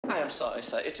I am sorry,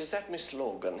 sir. It is that Miss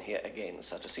Logan here again,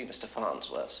 sir, to see Mr.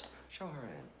 Farnsworth. Show her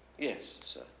in. Yes,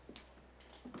 sir.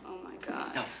 Oh, my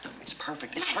God. No, it's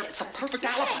perfect. It's perfect. It's the perfect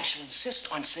alibi. She'll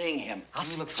insist on seeing him.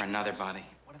 I'll look for another body.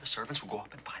 One of the servants will go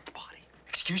up and find the body.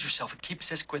 Excuse yourself and keep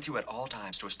Sisk with you at all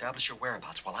times to establish your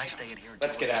whereabouts while I stay in here and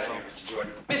Let's get out of here, Mr.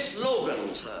 Jordan. Miss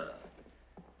Logan, sir.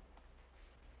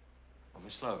 Well,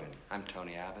 Miss Logan, I'm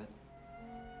Tony Abbott.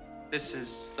 This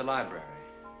is the library.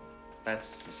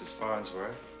 That's Mrs.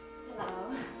 Farnsworth.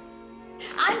 Hello.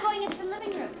 I'm going into the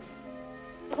living room.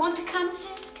 You want to come,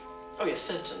 Sisk? Oh, yes,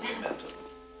 certainly, madam.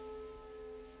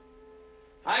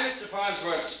 I'm Mr.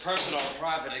 Farnsworth's personal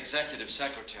private executive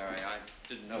secretary. I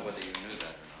didn't know whether you knew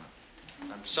that or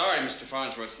not. I'm sorry Mr.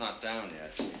 Farnsworth's not down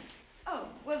yet. Oh,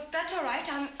 well, that's all right.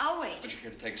 I'll wait. Would you care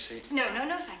to take a seat? No,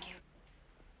 thank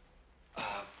you.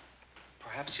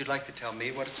 Perhaps you'd like to tell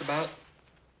me what it's about?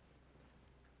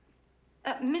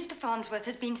 Mr. Farnsworth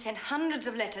has been sent hundreds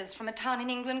of letters from a town in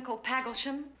England called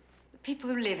Pagglesham. The people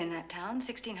who live in that town,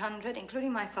 1,600,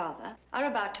 including my father, are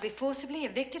about to be forcibly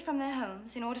evicted from their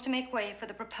homes in order to make way for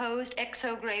the proposed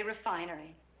Exo-Gray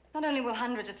refinery. Not only will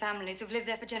hundreds of families who've lived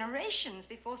there for generations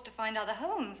be forced to find other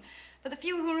homes, but the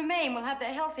few who remain will have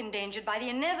their health endangered by the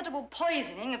inevitable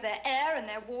poisoning of their air and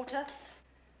their water.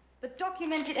 The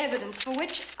documented evidence for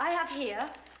which I have here,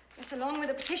 yes, along with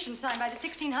a petition signed by the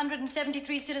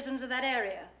 1,673 citizens of that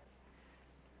area.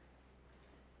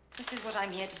 This is what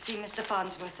I'm here to see Mr.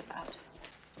 Farnsworth about.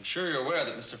 I'm sure you're aware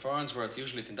that Mr. Farnsworth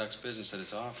usually conducts business at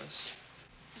his office.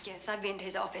 Yes, I've been to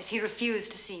his office. He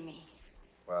refused to see me.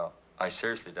 Well, I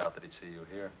seriously doubt that he'd see you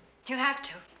here. He'll have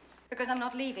to, because I'm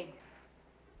not leaving.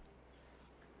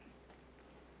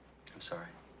 I'm sorry.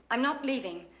 I'm not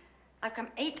leaving. I've come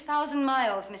 8,000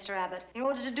 miles, Mr. Abbott, in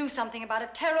order to do something about a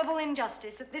terrible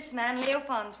injustice that this man, Leo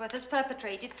Farnsworth, has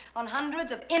perpetrated on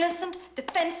hundreds of innocent,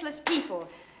 defenseless people.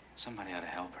 Somebody ought to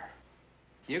help her.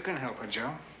 You can help her,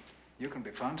 Joe. You can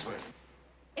be Farnsworth.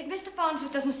 If Mr.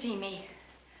 Farnsworth doesn't see me,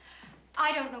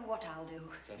 I don't know what I'll do.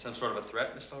 Is that some sort of a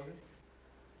threat, Miss Logan?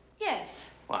 Yes.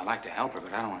 Well, I'd like to help her,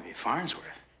 but I don't want to be Farnsworth.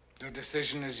 The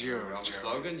decision is yours, Well, Miss Joe.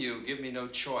 Logan, you give me no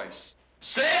choice.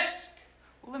 Sis!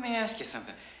 Well, let me ask you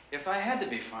something. If I had to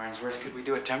be Farnsworth, could we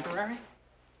do it temporary?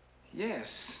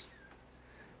 Yes.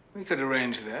 We could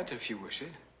arrange that if you wish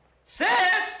it.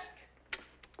 Sis!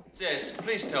 Yes,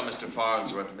 please tell Mr.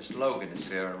 Farnsworth that Miss Logan is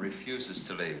here and refuses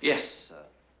to leave. Yes, sir.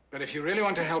 But if you really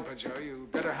want to help her, Joe, you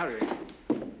better hurry.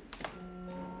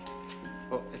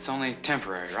 Well, it's only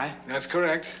temporary, right? That's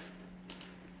correct.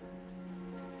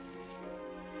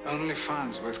 Only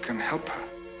Farnsworth can help her.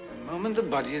 The moment the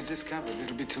body is discovered,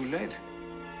 it'll be too late.